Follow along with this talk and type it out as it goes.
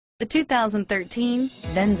The 2013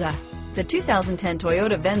 Venza. The 2010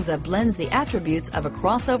 Toyota Venza blends the attributes of a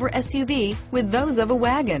crossover SUV with those of a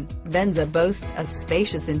wagon. Venza boasts a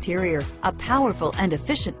spacious interior, a powerful and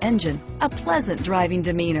efficient engine, a pleasant driving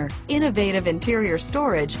demeanor, innovative interior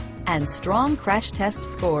storage, and strong crash test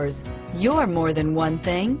scores. You're more than one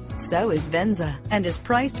thing, so is Venza, and is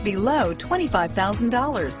priced below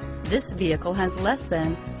 $25,000. This vehicle has less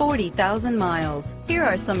than 40,000 miles. Here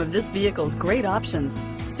are some of this vehicle's great options: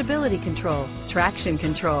 stability control, traction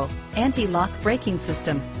control, anti-lock braking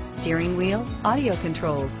system, steering wheel audio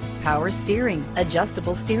controls, power steering,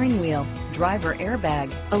 adjustable steering wheel, driver airbag,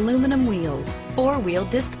 aluminum wheels, four-wheel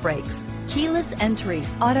disc brakes, keyless entry,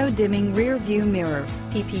 auto-dimming rear view mirror,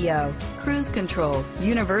 PPO, cruise control,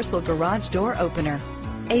 universal garage door opener,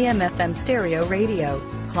 AM/FM stereo radio,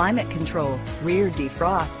 climate control, rear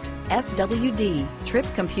defrost, FWD, trip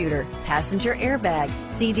computer, passenger airbag,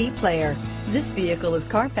 CD player. This vehicle is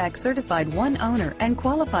CARFAX certified one owner and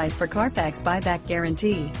qualifies for CARFAX buyback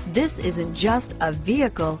guarantee. This isn't just a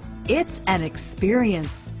vehicle, it's an experience.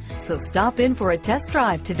 So stop in for a test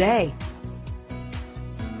drive today.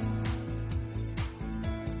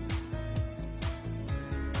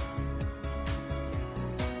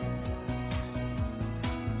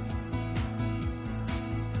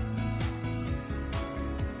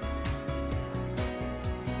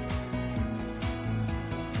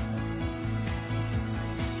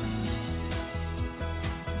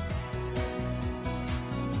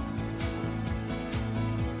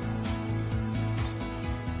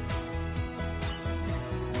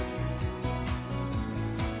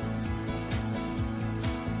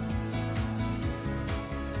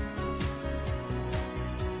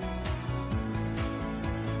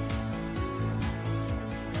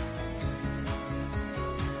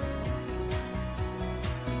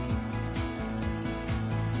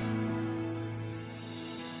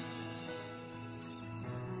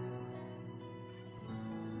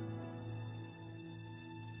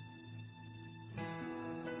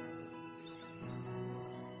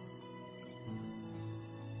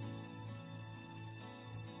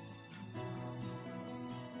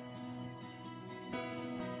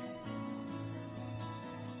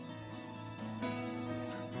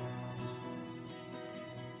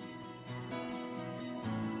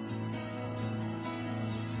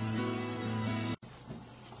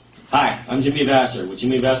 Hi, I'm Jimmy Vasser with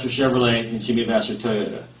Jimmy Vasser Chevrolet and Jimmy Vasser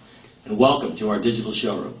Toyota, and welcome to our digital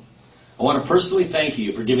showroom. I want to personally thank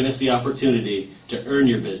you for giving us the opportunity to earn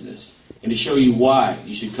your business and to show you why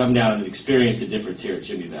you should come down and experience the difference here at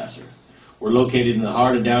Jimmy Vasser. We're located in the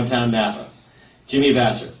heart of downtown Napa. Jimmy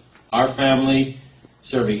Vasser, our family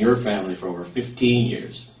serving your family for over 15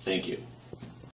 years. Thank you.